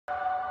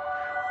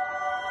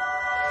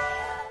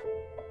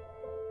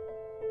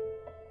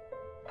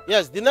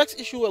Yes, the next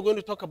issue we're going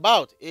to talk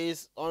about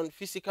is on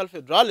fiscal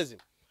federalism.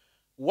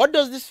 What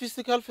does this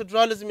fiscal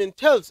federalism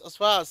entails as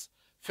far as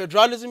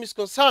federalism is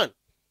concerned?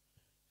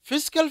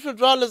 Fiscal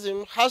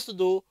federalism has to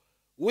do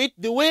with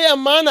the way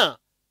and manner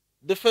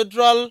the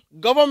federal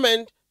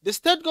government, the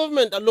state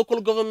government, and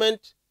local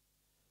government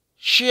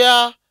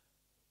share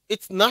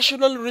its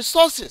national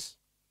resources.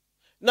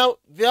 Now,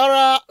 there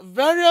are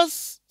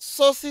various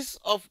sources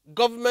of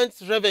government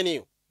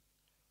revenue.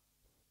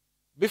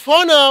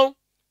 Before now,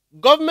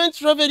 government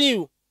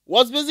revenue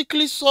was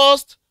basically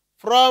sourced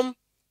from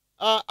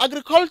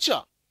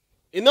agriculture.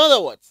 In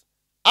other words,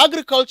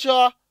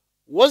 agriculture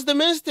was the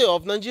mainstay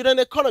of Nigerian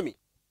economy.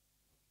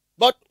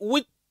 But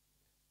with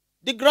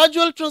the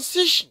gradual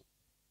transition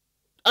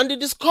and the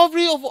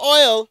discovery of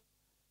oil,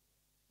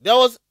 there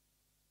was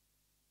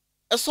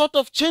a sort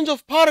of change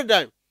of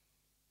paradigm.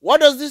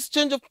 What does this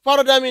change of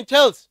paradigm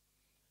entail?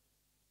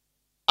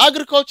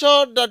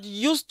 Agriculture that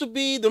used to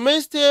be the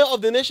mainstay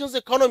of the nation's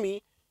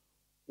economy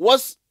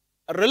was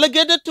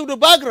relegated to the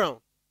background,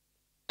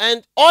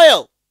 and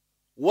oil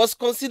was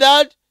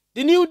considered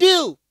the New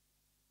Deal.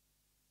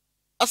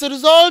 As a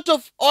result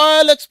of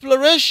oil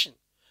exploration,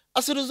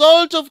 as a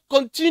result of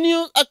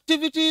continued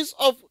activities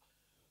of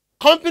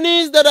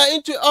companies that are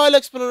into oil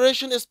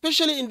exploration,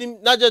 especially in the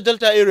Niger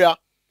Delta area,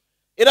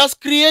 it has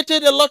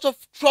created a lot of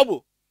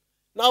trouble.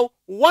 Now,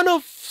 one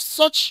of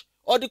such,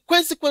 or the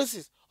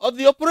consequences of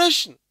the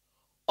operation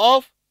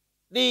of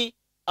the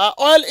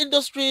oil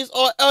industries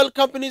or oil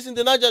companies in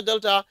the Niger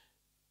Delta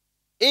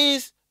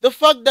is the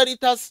fact that it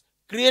has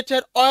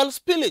created oil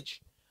spillage.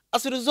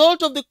 As a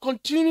result of the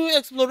continued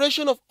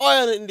exploration of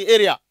oil in the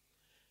area,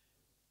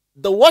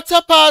 the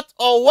water part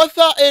or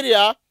water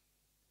area,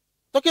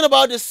 talking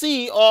about the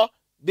sea or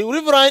the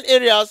riverine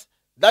areas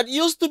that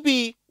used to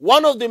be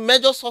one of the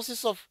major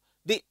sources of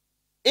the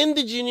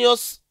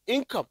indigenous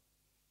income.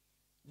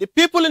 The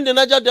people in the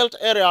Niger Delta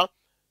area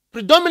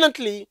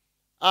predominantly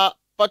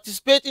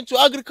participate into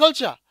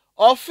agriculture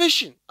or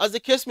fishing, as the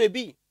case may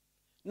be.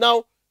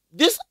 Now,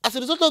 this, as a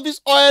result of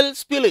this oil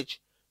spillage,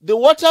 the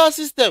water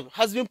system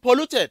has been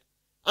polluted,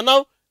 and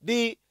now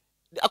the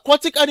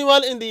aquatic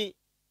animal in the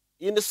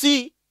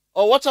sea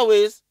or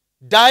waterways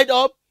died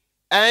up,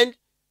 and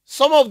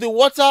some of the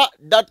water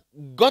that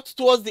got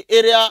towards the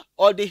area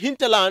or the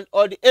hinterland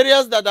or the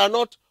areas that are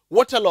not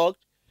waterlogged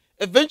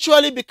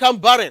eventually become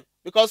barren,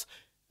 because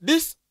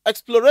this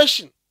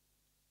exploration,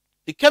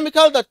 the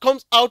chemical that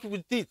comes out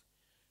with it,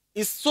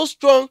 is so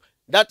strong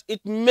that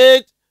it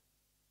made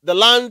the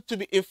land to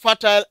be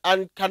infertile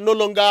and can no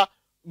longer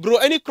grow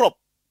any crop.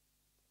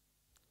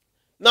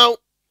 Now,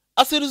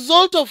 as a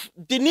result of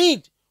the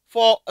need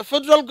for a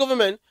federal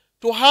government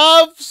to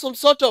have some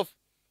sort of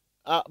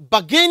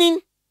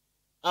bargaining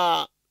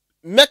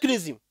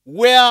mechanism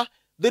where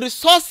the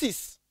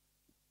resources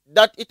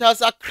that it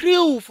has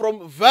accrued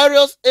from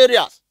various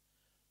areas,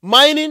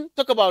 mining,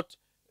 talk about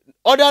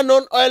other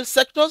non-oil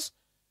sectors,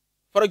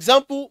 for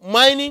example,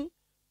 mining,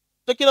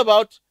 talking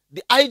about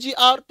the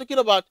IGR, talking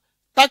about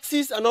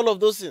taxes and all of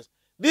those things.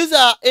 These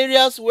are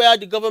areas where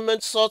the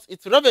government sources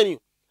its revenue.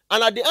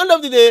 And at the end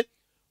of the day,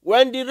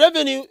 when the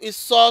revenue is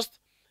sourced,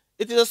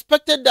 it is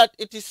expected that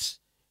it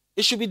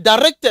should be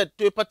directed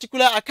to a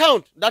particular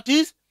account, that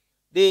is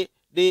the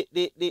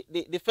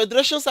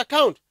federation's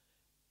account.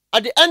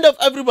 At the end of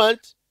every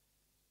month,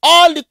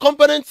 all the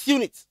component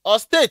units or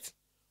states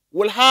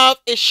will have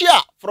a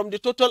share from the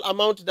total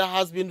amount that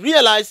has been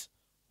realized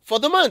for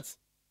the month.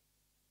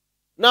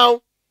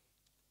 Now,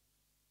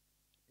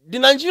 the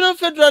Nigerian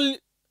federal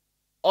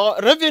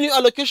revenue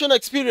allocation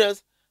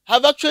experience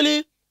have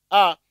actually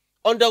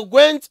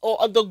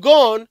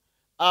undergone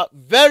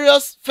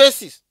various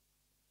phases.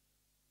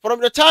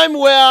 From the time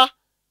where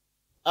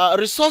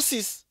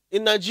resources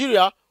in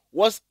Nigeria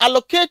was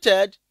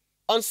allocated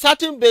on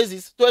certain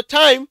basis to a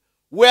time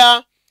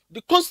where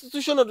the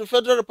Constitution of the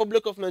Federal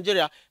Republic of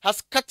Nigeria has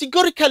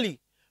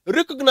categorically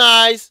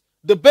recognized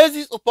the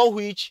basis upon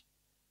which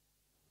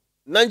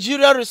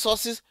Nigeria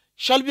resources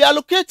shall be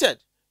allocated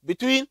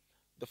between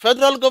the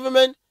federal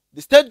government,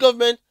 the state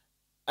government,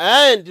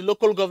 and the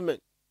local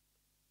government.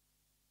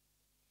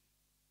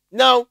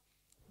 Now,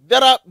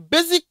 there are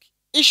basic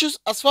issues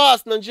as far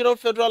as Nigerian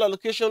federal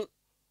allocation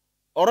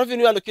or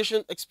revenue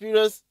allocation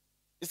experience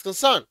is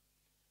concerned.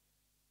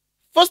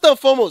 First and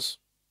foremost,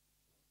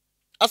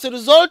 as a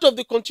result of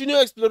the continued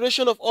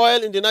exploration of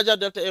oil in the Niger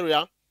Delta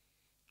area,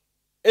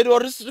 it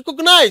was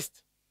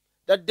recognized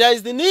that there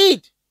is the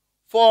need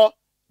for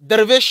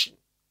derivation.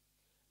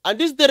 And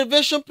this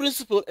derivation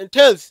principle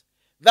entails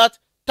that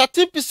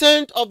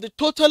 30% of the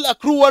total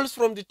accruals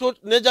from the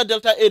Niger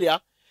Delta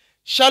area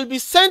shall be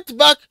sent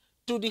back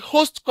to the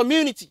host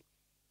community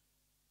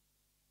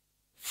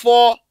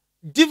for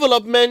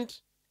development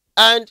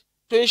and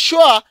to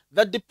ensure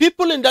that the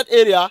people in that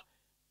area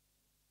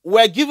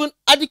were given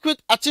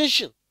adequate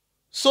attention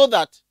so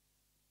that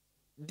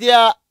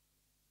their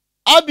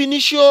ab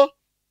initio,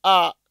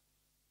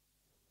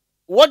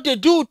 what they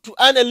do to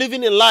earn a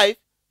living in life,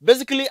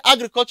 basically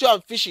agriculture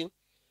and fishing,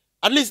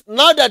 at least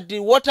now that the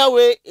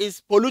waterway is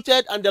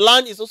polluted and the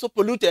land is also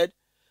polluted,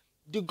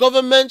 the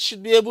government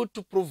should be able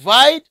to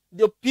provide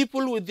the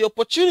people with the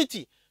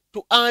opportunity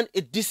to earn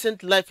a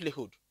decent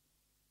livelihood.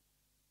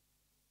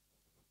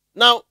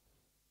 Now,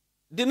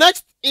 the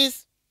next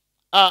is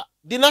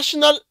the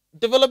National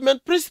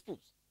Development Principles.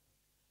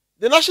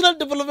 The National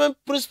Development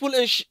Principle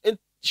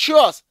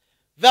ensures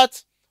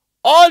that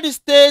all the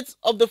states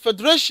of the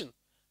Federation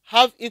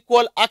have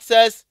equal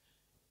access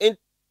in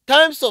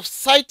terms of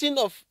siting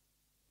of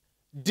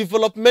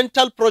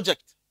developmental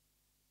projects.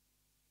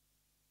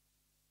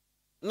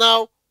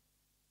 Now,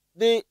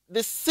 the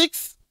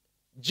sixth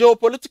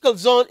geopolitical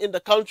zone in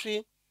the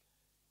country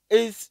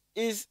is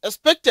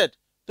expected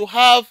to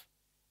have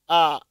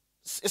a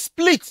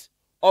split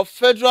of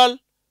federal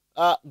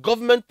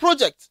government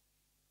projects.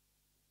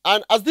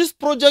 And as this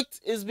project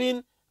is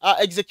being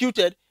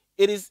executed,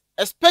 it is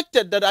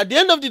expected that at the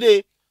end of the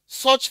day,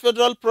 such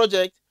federal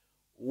project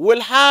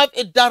will have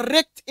a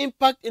direct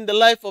impact in the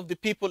life of the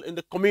people in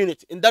the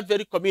community, in that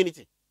very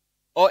community,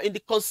 or in the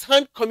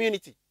concerned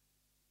community.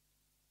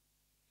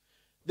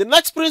 The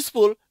next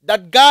principle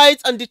that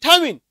guides and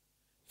determines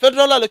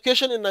federal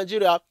allocation in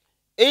Nigeria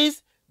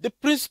is the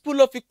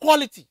principle of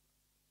equality.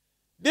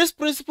 This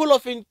principle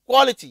of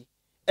equality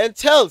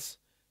entails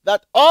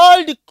that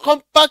all the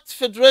compact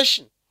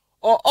federation,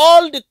 or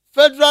all the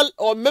federal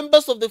or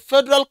members of the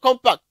federal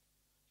compact,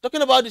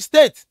 talking about the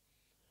states,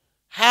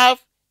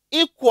 have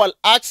equal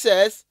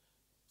access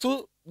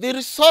to the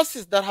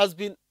resources that has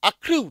been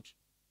accrued.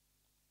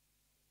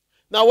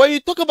 Now, when you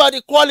talk about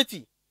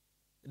equality,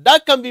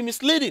 that can be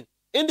misleading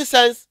in the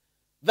sense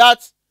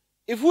that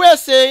if we are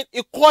saying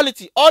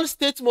equality, all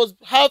states must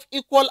have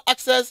equal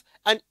access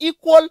and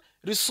equal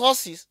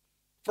resources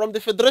from the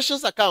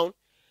federation's account,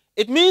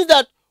 it means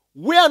that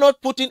we are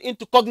not putting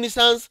into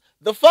cognizance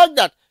the fact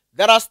that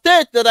there are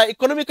states that are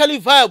economically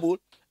viable,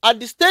 and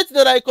the states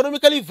that are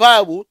economically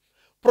viable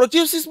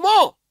produces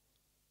more,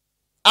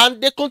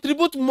 and they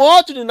contribute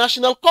more to the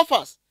national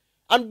coffers.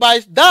 And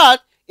by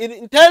that, it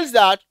entails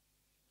that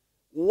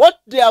what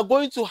they are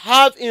going to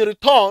have in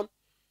return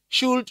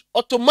should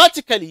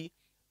automatically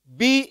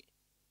be,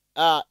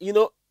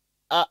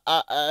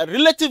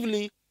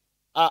 relatively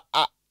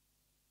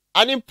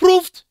an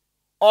improved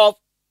of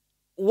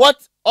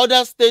what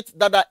other states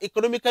that are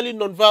economically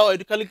non-viable,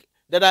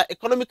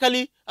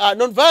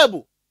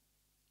 non-viable.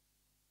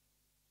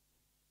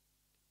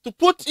 To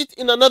put it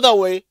in another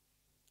way,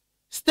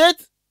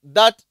 states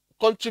that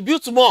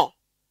contribute more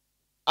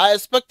are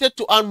expected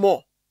to earn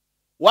more,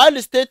 while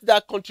the states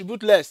that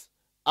contribute less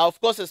are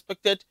of course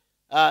expected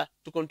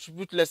to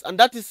contribute less, and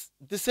that is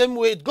the same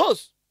way it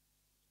goes.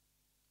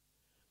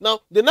 Now,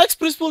 the next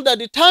principle that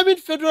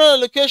determines federal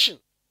allocation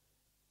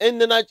in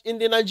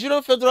the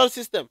Nigerian federal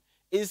system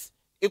is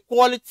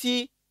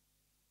equality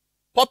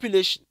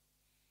population.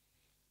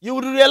 You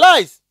will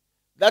realize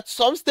that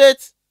some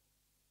states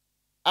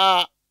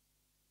are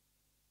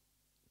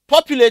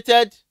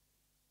populated,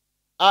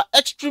 are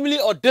extremely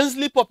or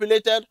densely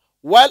populated,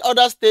 while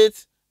other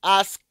states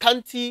are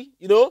scanty,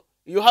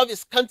 you have a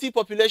scanty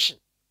population.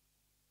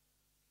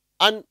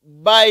 And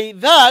by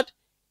that,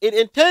 it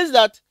entails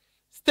that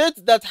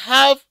states that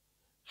have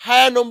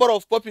higher number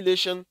of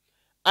population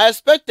are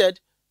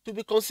expected to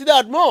be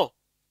considered more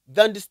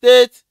than the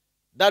states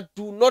that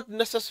do not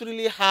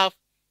necessarily have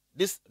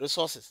these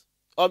resources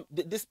or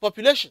this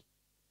population.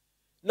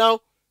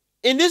 Now,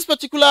 in this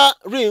particular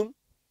realm,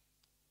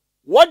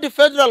 what the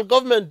federal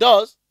government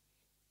does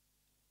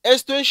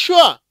is to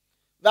ensure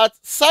that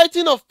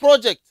siting of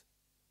projects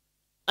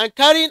and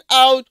carrying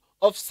out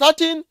of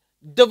certain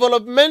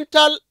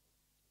developmental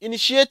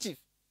initiative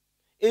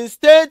in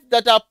states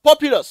that are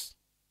populous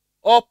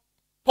or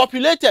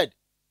populated,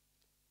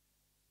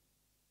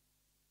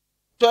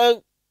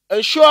 to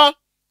ensure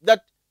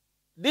that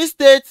these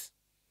states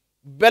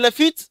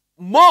benefit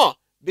more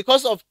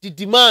because of the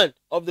demand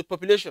of the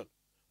population.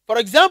 For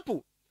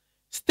example,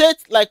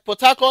 states like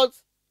Port Harcourt,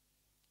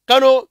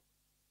 Kano,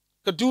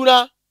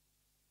 Kaduna,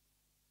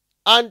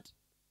 and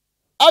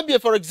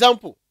Abia, for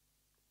example,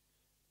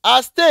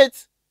 are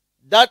states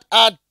that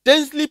are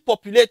densely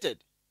populated,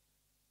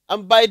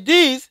 and by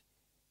this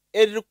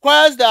it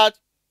requires that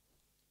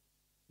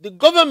the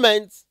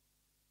government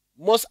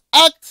must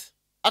act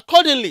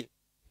accordingly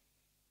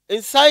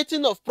in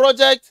siting of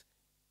projects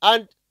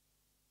and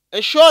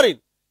ensuring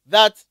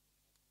that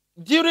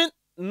during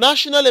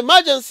national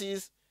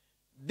emergencies,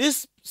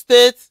 these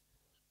states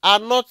are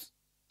not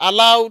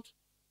allowed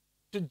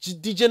to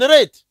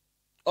degenerate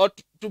or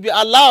to be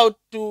allowed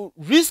to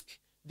risk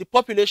the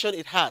population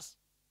it has.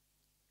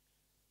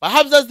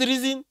 Perhaps that's the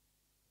reason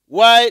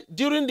why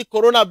during the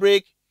corona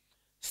break,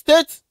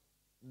 states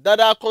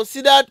that are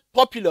considered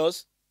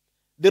populous,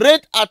 the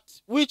rate at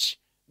which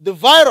the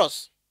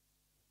virus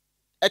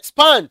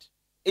expands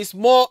is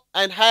more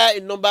and higher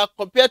in number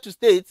compared to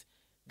states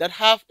that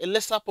have a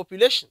lesser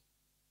population.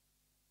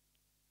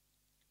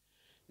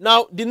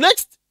 Now, the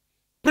next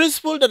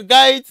principle that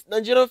guides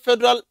Nigerian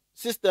federal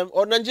system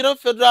or Nigerian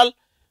federal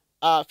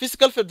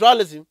fiscal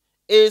federalism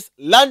is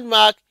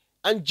landmark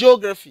and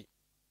geography.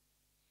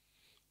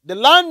 The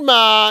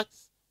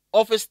landmarks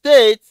of a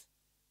state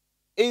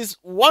is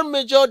one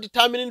major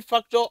determining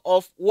factor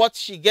of what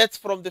she gets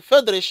from the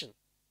federation.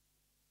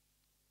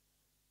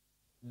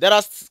 There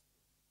are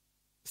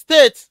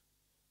states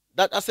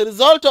that, as a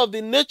result of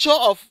the nature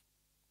of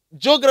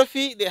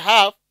geography they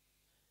have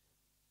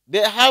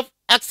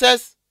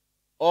access,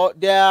 or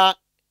they are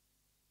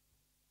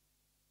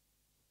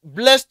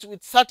blessed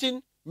with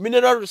certain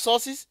mineral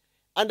resources,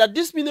 and that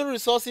these mineral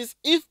resources,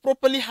 if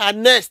properly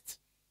harnessed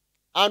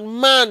and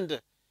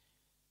manned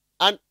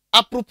and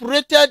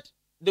appropriated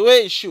the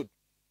way it should,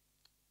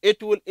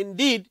 it will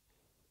indeed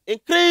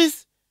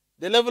increase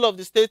the level of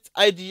the state's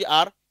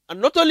IDR,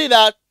 and not only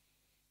that,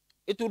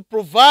 it will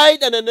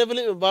provide an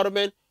enabling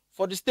environment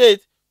for the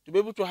state to be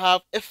able to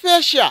have a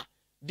fair share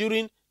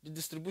during the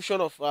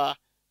distribution of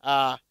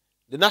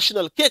the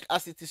national cake,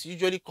 as it is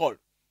usually called.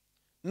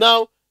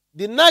 Now,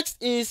 the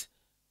next is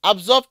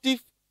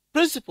absorptive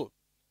principle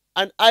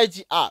and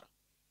IGR.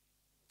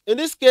 In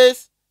this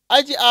case,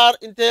 IGR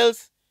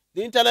entails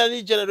the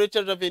internally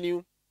generated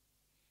revenue,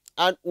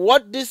 and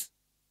what this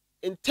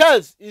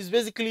entails is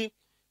basically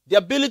the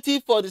ability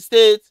for the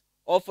state,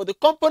 or for the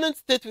component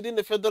state within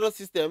the federal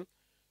system,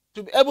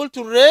 to be able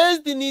to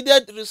raise the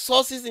needed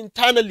resources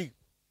internally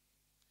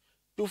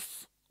to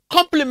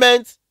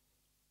complement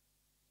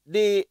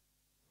the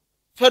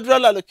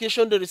federal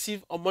allocation they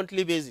receive on a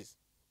monthly basis.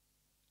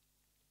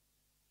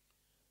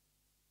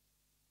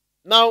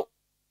 Now,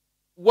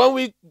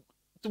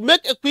 to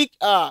make a quick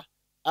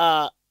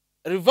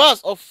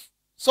reverse of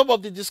some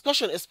of the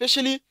discussion,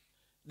 especially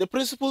the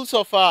principles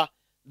of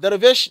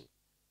derivation,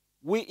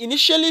 we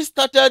initially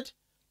started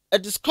a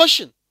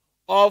discussion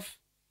of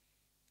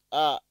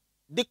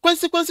the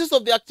consequences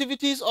of the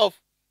activities of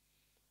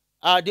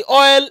the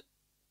oil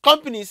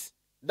companies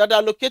that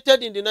are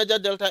located in the Niger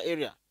Delta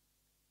area,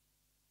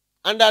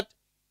 and that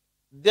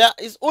there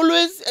is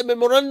always a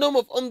memorandum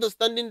of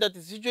understanding that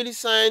is usually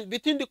signed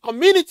between the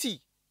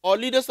community or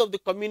leaders of the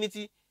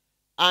community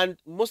and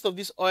most of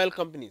these oil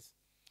companies,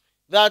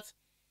 that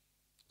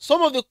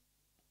some of the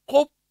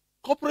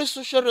corporate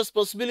social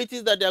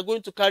responsibilities that they are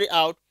going to carry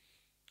out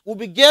will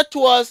be geared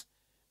towards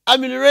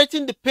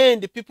ameliorating the pain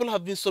the people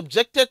have been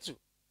subjected to.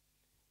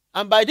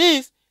 And by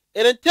this,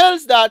 it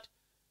entails that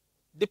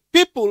the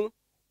people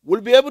will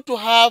be able to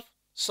have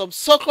some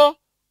succor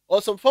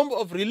or some form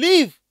of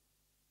relief,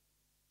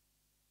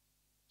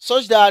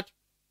 such that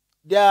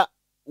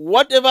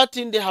whatever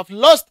thing they have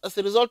lost as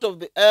a result of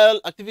the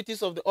oil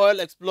activities of the oil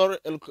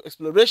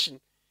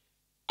exploration,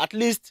 at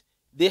least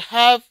they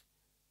have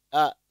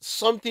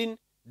something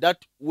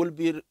that will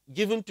be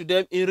given to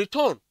them in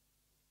return.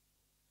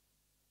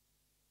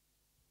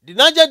 The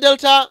Niger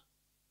Delta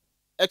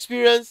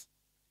experience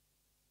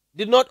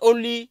did not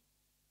only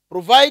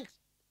provide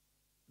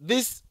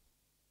this,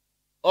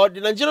 or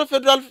the Nigerian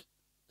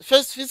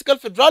Fiscal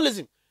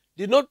Federalism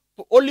did not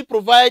only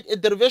provide a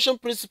derivation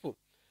principle.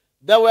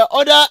 There were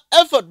other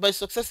efforts by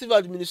successive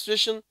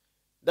administration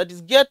that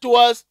is geared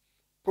towards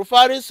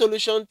providing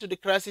solution to the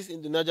crisis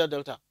in the Niger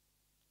Delta.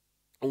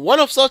 And one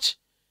of such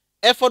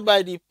effort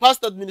by the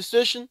past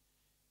administration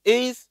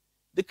is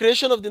the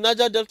creation of the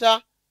Niger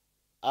Delta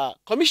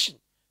Commission.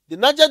 The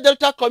Niger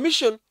Delta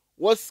Commission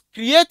was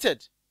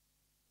created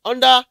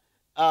under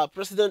former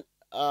President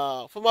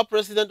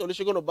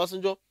Olusegun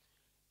Obasanjo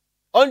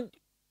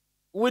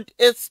with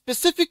a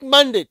specific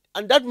mandate,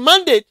 and that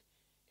mandate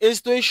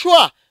is to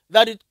ensure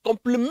that it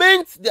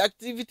complements the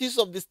activities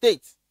of the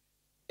states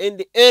in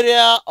the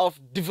area of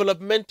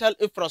developmental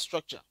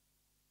infrastructure.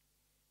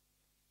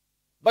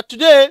 But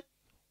today,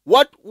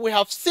 what we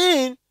have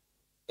seen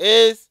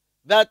is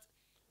that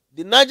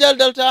the Niger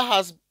Delta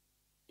has,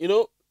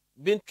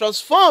 been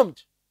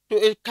transformed to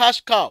a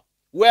cash cow,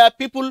 where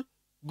people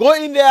go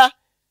in there,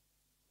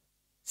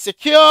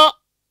 secure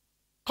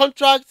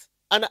contracts,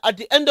 and at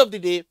the end of the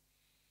day,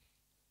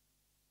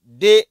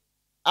 they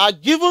are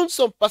given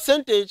some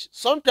percentage.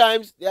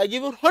 Sometimes they are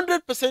given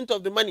 100%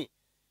 of the money,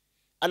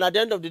 and at the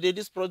end of the day,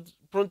 this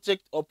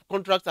project or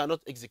contracts are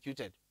not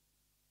executed.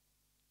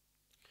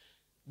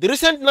 The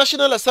recent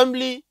National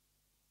Assembly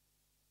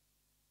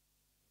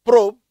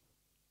probe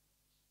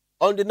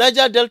on the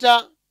Niger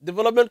Delta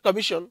Development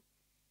Commission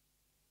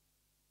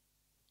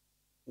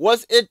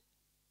was a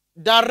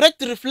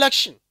direct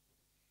reflection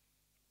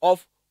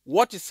of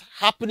what is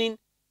happening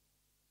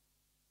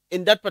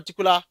in that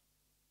particular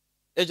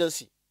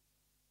agency,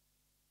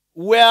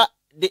 where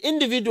the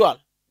individual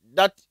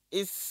that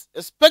is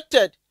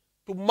expected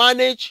to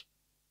manage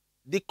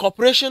the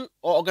corporation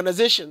or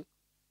organization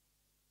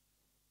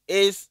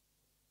is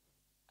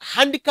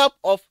handicapped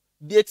of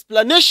the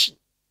explanation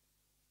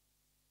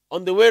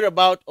on the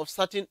whereabouts of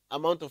certain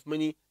amount of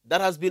money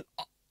that has been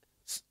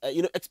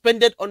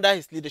expended under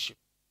his leadership.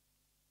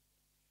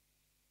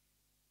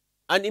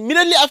 And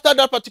immediately after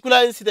that particular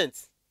incident,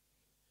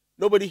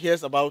 nobody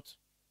hears about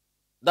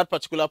that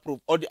particular proof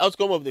or the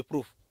outcome of the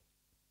proof.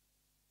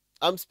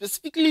 I'm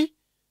specifically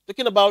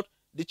talking about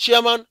the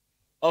chairman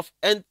of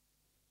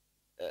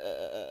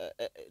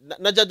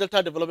Niger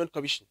Delta Development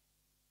Commission.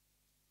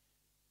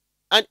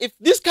 And if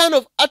this kind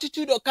of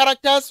attitude or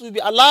characters will be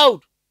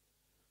allowed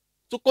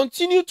to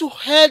continue to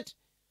head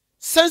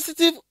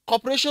sensitive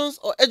corporations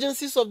or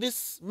agencies of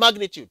this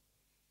magnitude,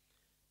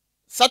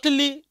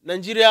 certainly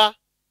Nigeria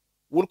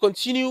will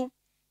continue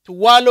to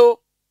wallow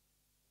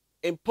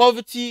in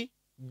poverty,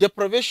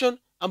 deprivation,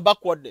 and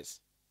backwardness.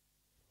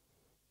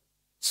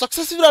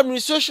 Successive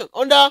administration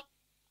under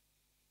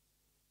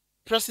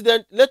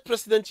late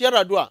President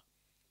Yar'Adua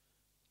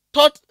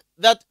thought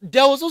that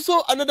there was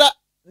also another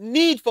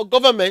need for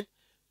government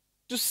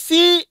to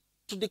see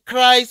to the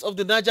cries of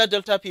the Niger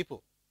Delta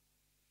people.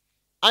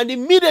 And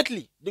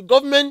immediately, the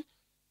government,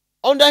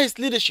 under his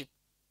leadership,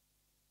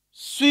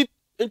 swept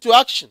into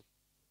action.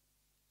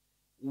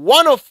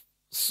 One of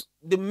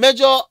the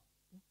major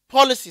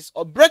policies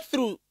or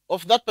breakthrough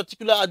of that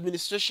particular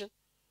administration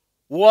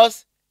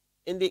was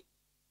in the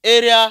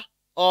area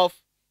of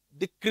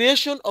the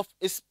creation of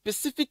a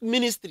specific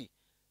ministry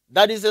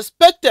that is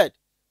expected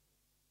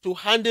to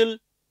handle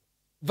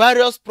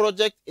various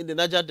projects in the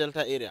Niger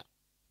Delta area.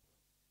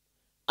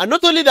 And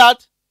not only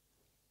that,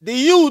 the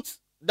youth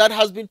that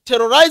has been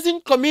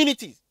terrorizing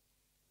communities,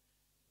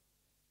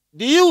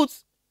 the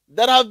youth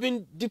that have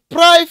been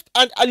deprived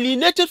and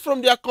alienated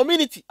from their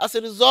community as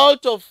a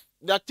result of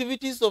the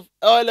activities of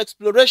oil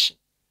exploration,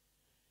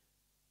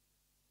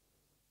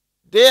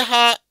 they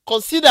are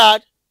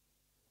considered,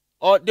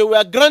 or they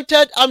were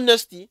granted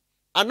amnesty.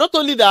 And not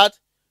only that,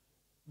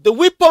 the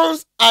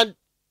weapons and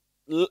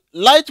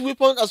light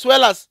weapons as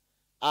well as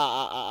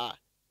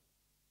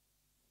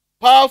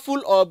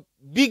powerful or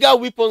bigger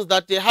weapons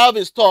that they have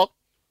in stock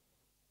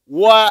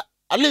were,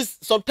 at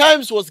least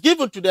sometimes, was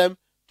given to them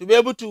to be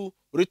able to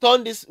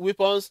return these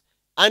weapons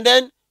and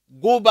then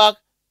go back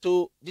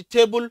to the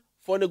table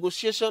for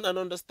negotiation and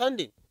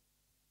understanding.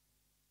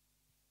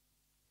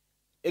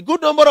 A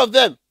good number of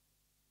them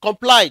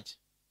complied.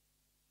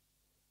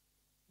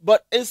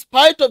 But in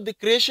spite of the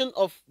creation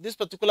of this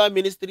particular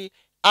ministry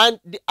and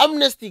the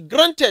amnesty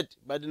granted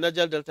by the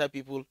Niger Delta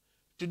people,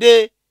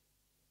 today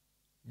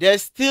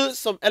there's still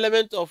some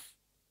element of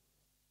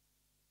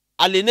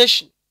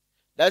alienation.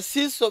 There's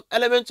still some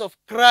element of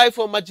cry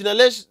for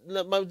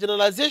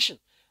marginalization.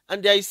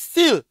 And there is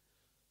still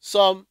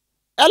some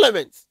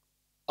elements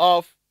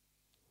of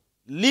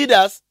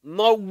leaders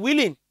not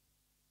willing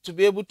to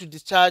be able to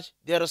discharge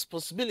their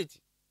responsibility.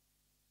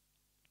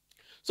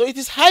 So it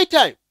is high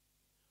time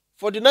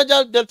for the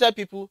Niger Delta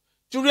people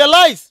to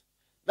realize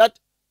that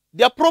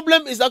their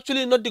problem is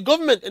actually not the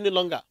government any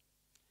longer.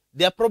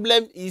 Their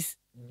problem is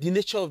the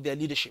nature of their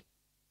leadership.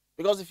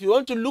 Because if you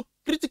want to look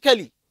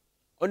critically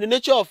on the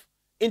nature of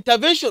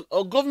intervention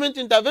or government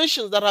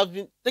interventions that have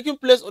been taking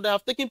place or that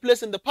have taken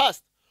place in the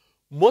past,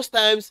 most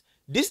times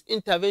these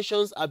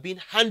interventions are being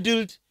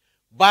handled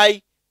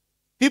by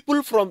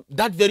people from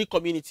that very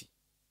community.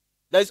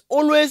 There's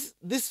always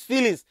these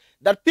feelings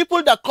that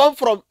people that come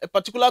from a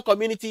particular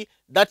community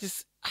that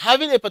is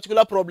having a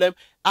particular problem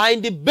are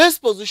in the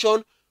best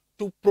position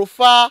to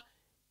proffer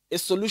a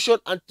solution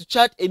and to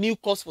chart a new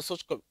course for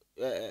such,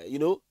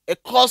 a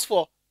cause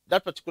for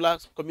that particular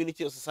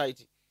community or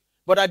society.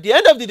 But at the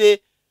end of the day,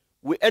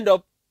 we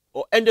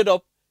ended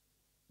up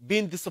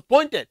being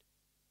disappointed.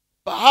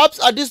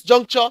 Perhaps at this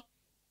juncture,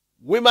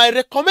 we might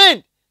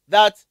recommend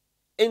that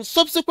in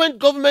subsequent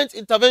government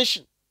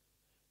intervention,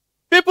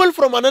 people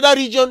from another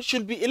region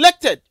should be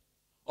elected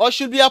or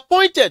should be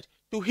appointed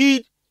to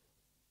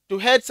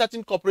head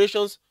certain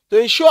corporations to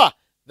ensure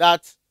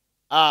that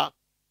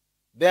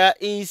there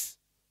is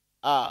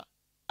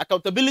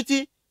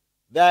accountability,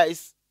 there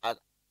is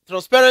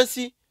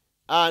transparency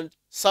and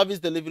service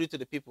delivery to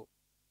the people.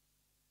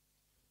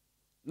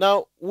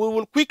 Now, we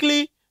will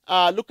quickly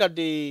look at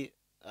the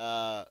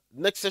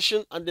next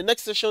session, and the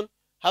next session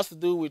has to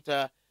do with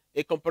a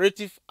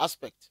comparative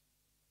aspect.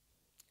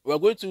 We are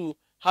going to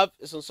have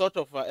some sort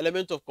of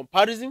element of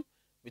comparison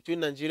between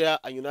Nigeria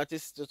and United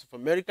States of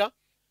America.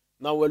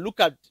 Now we're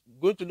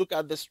going to look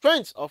at the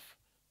strengths of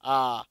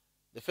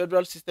the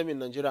federal system in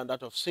Nigeria and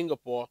that of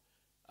Singapore.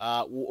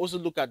 We'll also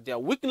look at their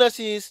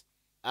weaknesses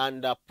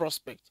and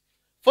prospects.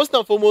 First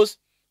and foremost,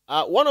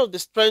 one of the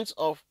strengths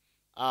of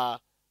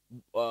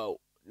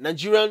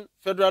Nigerian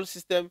federal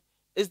system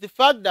is the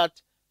fact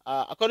that,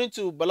 according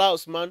to Bala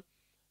Usman,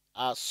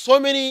 so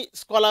many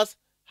scholars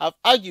have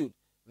argued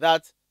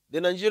that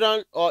the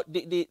Nigerian or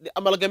the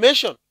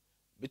amalgamation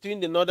between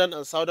the Northern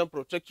and Southern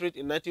Protectorate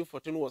in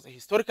 1914 was a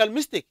historical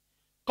mistake.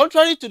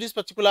 Contrary to this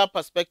particular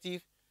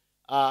perspective,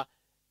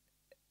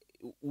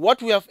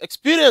 what we have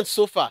experienced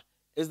so far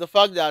is the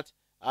fact that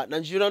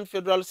Nigerian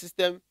federal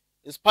system,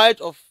 in spite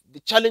of the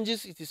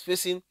challenges it is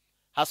facing,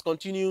 has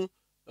continued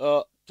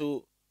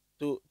to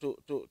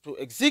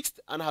exist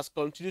and has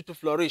continued to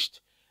flourish.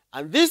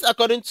 And this,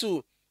 according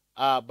to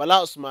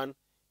Bala Usman,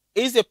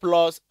 is a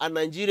plus, and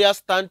Nigeria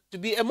stands to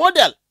be a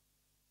model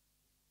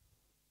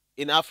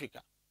in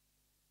Africa.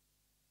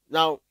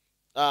 Now,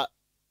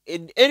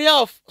 in the area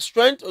of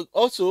strength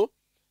also,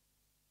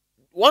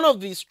 one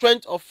of the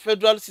strengths of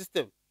federal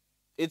system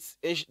is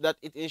that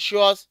it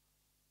ensures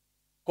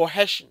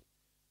cohesion.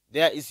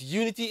 There is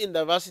unity in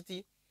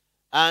diversity,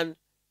 and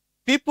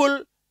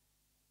people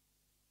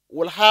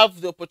will have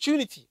the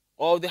opportunity,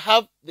 or they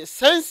have the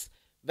sense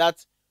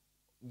that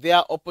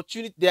their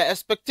opportunity, their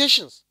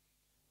expectations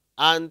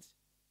and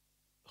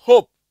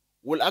hope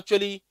will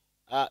actually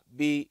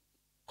be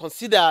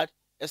considered,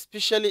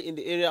 especially in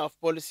the area of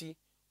policy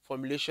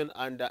formulation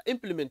and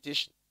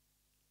implementation.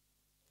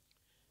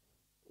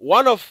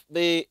 One of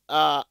the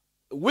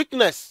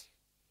weakness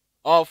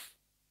of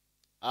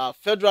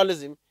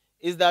federalism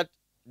is that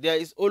there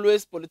is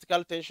always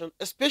political tension,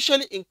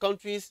 especially in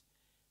countries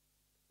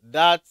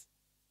that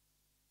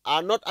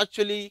are not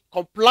actually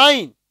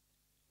complying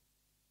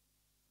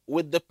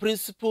with the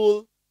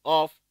principle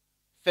of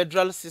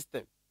federal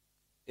system.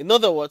 In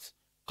other words,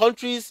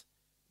 countries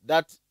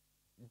that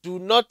do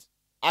not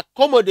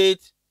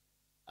accommodate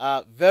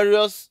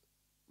various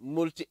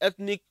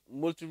multi-ethnic,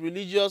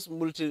 multi-religious,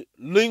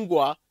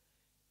 multilingual,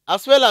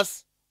 as well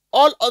as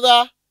all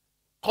other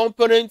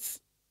components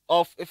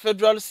of a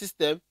federal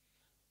system,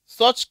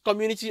 such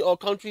community or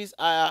countries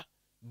are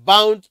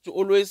bound to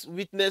always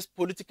witness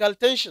political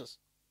tensions.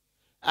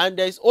 And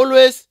there is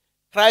always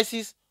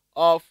crisis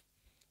of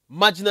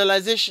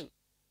marginalization.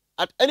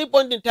 At any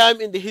point in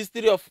time in the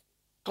history of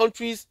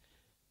countries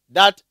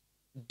that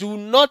do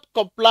not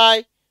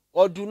comply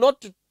or do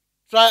not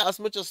try as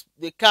much as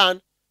they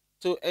can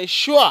to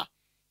ensure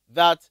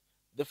that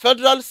the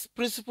federal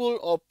principle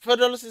or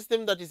federal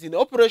system that is in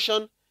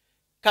operation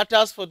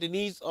caters for the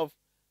needs of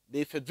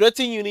the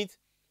federating unit,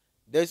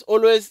 there is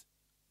always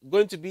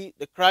going to be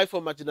the cry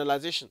for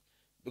marginalization,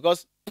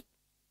 because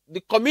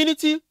the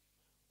community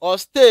or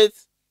state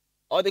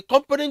or the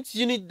component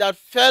unit that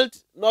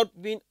felt not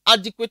being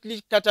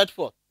adequately catered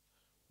for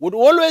would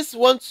always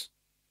want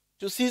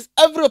to seize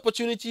every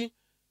opportunity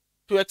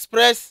to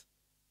express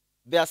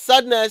their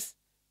sadness,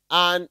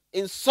 and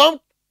in some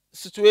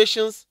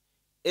situations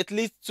it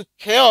leads to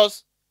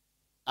chaos,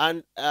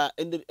 and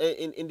in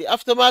the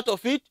aftermath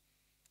of it,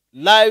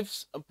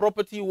 lives and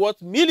property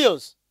worth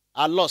millions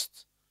are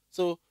lost.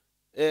 So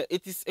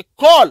it is a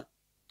call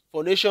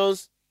for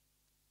nations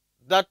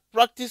that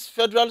practice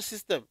federal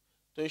system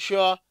to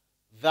ensure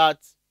that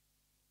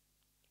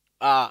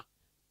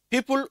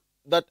people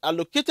that are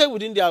located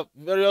within their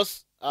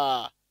various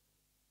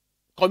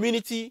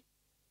community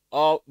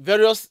or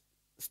various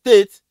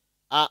states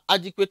are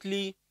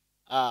adequately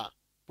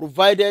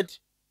provided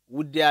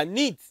with their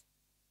needs.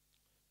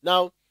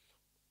 Now,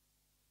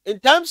 in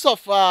terms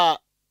of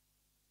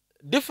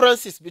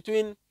differences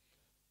between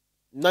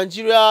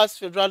Nigeria's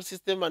federal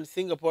system and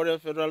Singaporean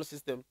federal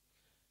system,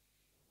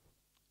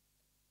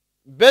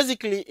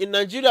 basically in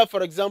Nigeria,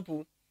 for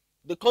example,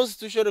 the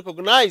constitution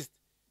recognized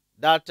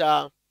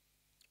that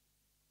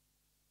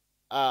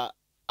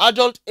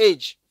adult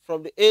age,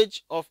 from the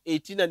age of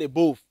 18 and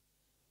above,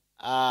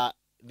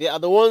 they are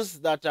the ones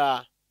that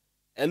are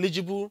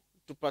eligible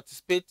to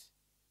participate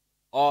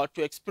or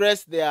to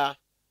express their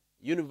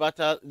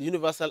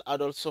universal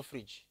adult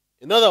suffrage.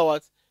 In other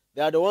words,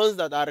 they are the ones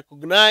that are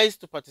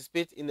recognized to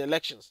participate in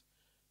elections.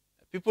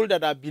 People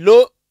that are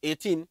below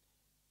 18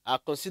 are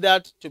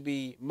considered to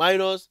be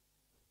minors,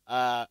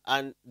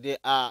 and they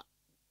are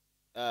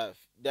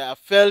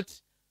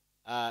felt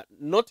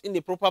not in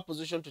the proper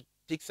position to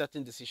take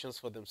certain decisions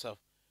for themselves.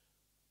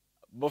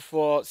 But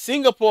for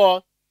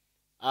Singapore,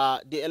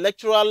 the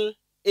electoral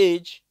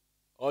age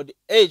or the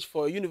age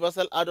for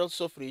universal adult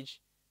suffrage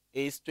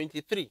is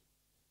 23,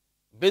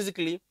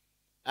 basically,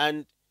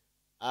 and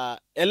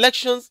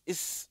elections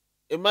is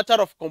a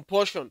matter of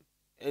compulsion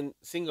in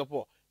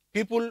Singapore.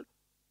 People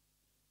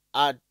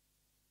are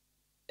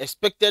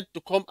expected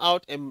to come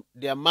out in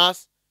their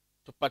mass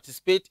to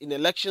participate in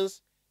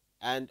elections,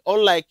 and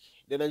unlike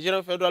the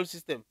Nigerian federal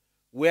system,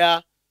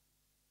 where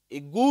a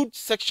good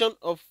section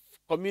of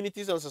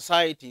communities and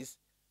societies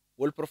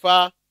will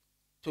prefer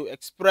to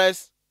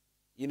express,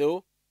 you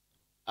know,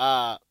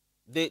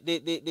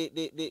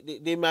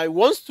 they might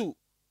want to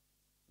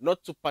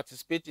not to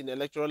participate in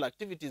electoral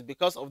activities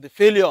because of the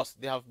failures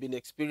they have been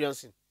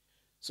experiencing.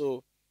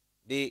 So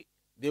they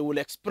will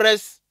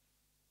express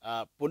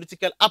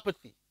political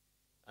apathy,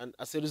 and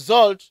as a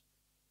result,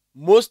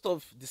 most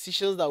of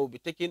decisions that will be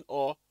taken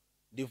or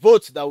the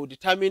votes that will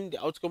determine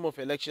the outcome of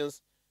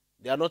elections,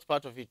 they are not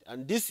part of it,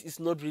 and this is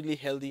not really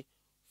healthy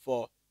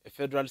for a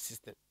federal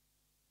system.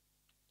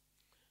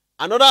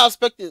 Another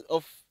aspect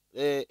of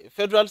a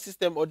federal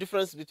system or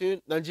difference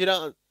between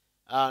Nigeria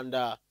and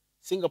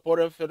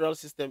Singaporean federal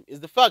system is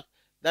the fact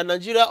that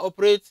Nigeria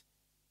operates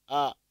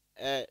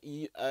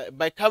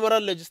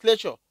bicameral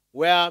legislature,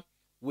 where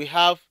we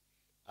have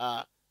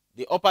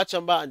the upper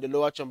chamber and the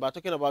lower chamber,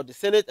 talking about the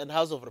Senate and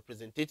House of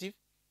Representatives,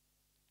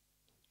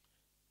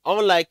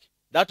 unlike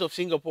that of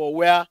Singapore,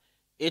 where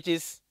it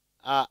is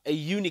a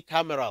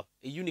unicameral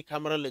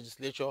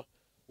legislature,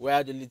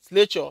 where the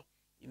legislature,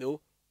 you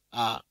know,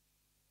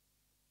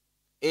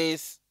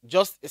 is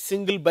just a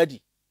single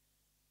body,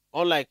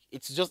 unlike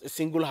it's just a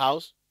single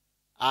house.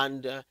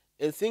 And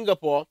in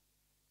Singapore,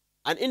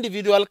 an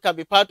individual can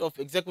be part of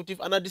executive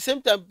and at the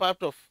same time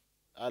part of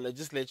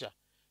legislature.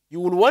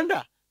 You will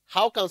wonder,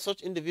 how can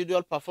such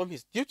individual perform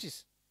his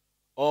duties,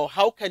 or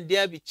how can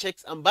there be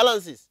checks and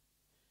balances?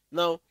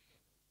 Now,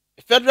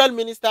 federal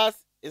ministers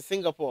in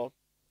Singapore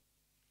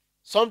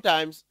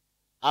sometimes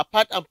are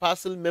part and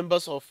parcel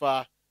members of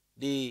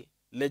the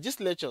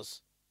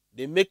legislatures.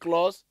 They make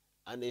laws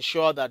and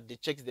ensure that they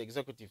check the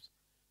executives.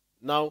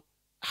 Now,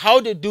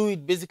 how they do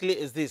it basically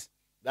is this: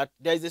 that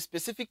there is a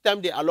specific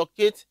time they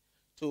allocate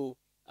to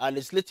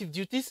legislative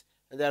duties,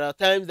 and there are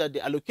times that they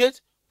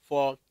allocate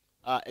for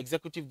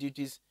executive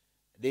duties.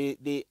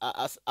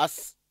 As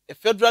a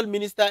federal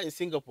minister in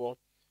Singapore,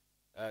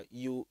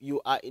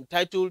 you are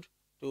entitled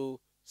to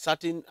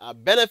certain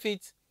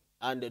benefits,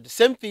 and the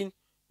same thing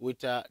with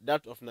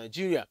that of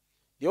Nigeria.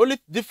 The only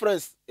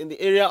difference in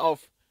the area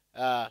of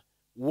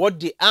what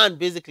they earn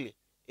basically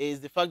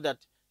is the fact that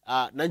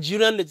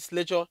Nigerian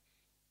legislature,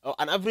 or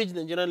an average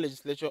Nigerian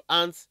legislature,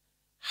 earns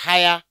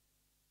higher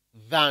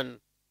than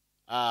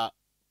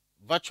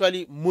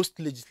virtually most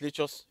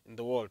legislatures in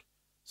the world.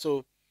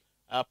 So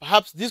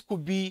perhaps this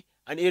could be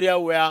an area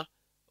where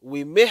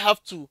we may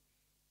have to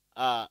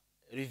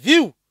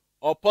review,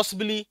 or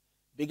possibly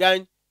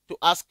begin to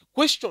ask a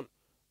question,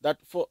 that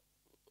for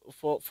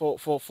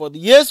the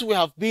years we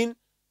have been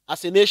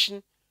as a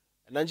nation,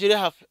 Nigeria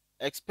have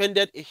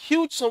expended a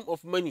huge sum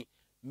of money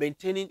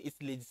maintaining its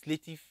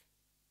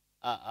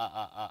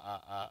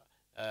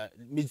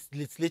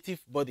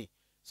legislative body.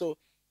 So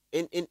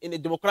in a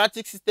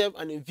democratic system,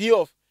 and in view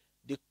of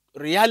the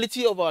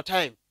reality of our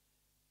time,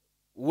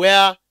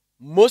 where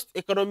most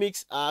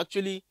economists are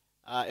facing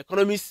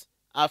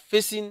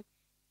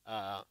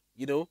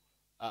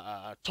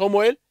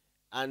turmoil,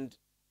 and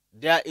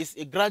there is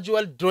a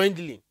gradual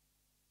dwindling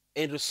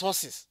in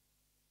resources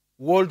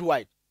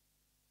worldwide,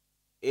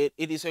 it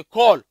is a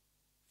call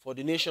for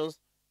the nations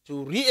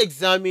to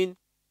re-examine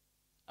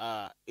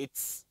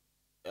its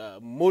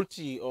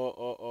multi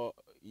or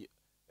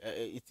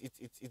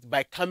its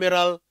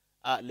bicameral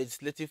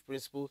legislative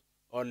principles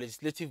or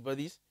legislative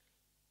bodies,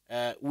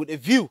 with a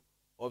view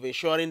of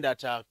ensuring that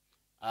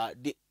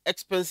the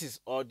expenses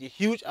or the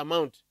huge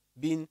amount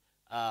being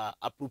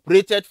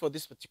appropriated for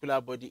this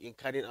particular body in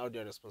carrying out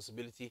their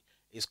responsibility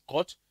is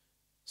cut,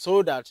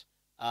 so that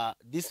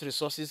these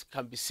resources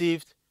can be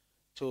saved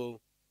to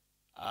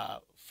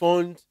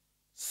fund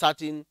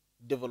certain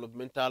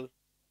developmental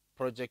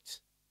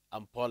projects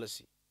and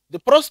policy. The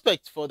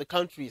prospect for the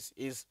countries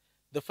is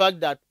the fact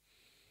that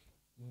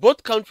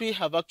both countries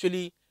have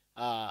actually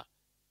had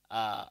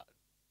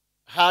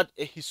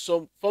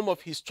some form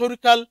of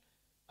historical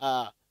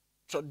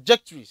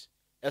trajectories,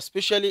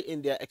 especially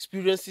in their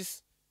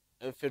experiences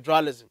in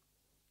federalism.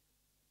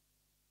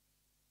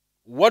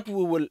 What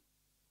we will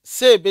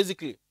say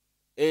basically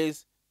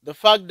is the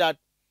fact that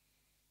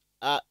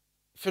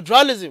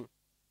federalism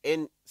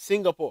in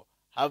Singapore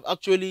have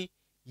actually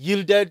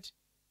yielded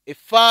a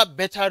far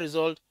better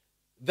result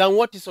than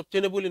what is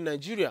obtainable in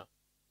Nigeria,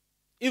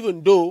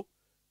 even though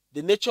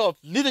the nature of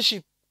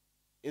leadership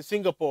in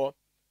Singapore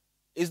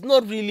is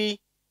not really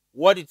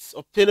what is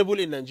obtainable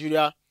in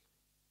Nigeria.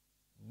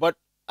 But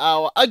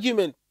our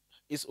argument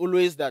is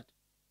always that,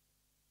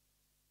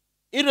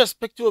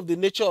 irrespective of the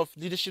nature of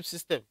leadership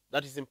system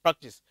that is in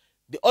practice,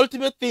 the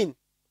ultimate thing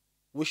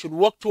we should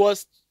work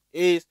towards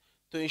is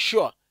to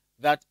ensure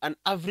that an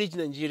average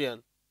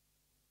Nigerian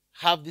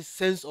have this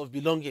sense of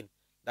belonging,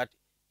 that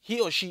he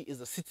or she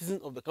is a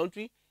citizen of the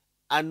country,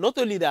 and not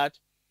only that,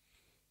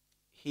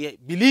 he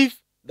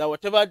believes that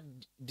whatever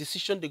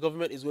decision the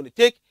government is going to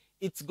take,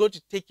 it's going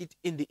to take it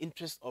in the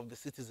interest of the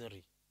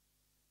citizenry.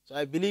 So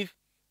I believe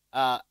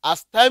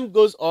as time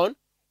goes on,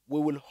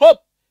 we will hope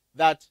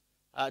that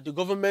the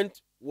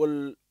government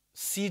will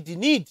see the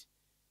need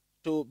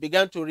to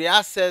begin to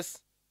reassess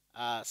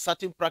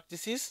certain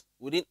practices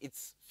within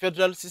its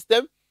federal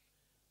system,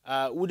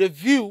 with a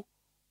view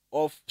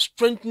of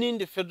strengthening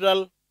the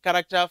federal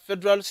character,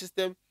 federal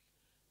system,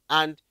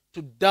 and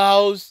to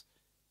douse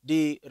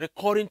the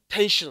recurring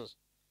tensions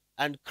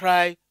and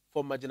cry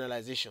for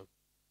marginalization.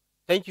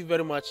 Thank you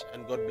very much,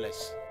 and God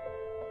bless.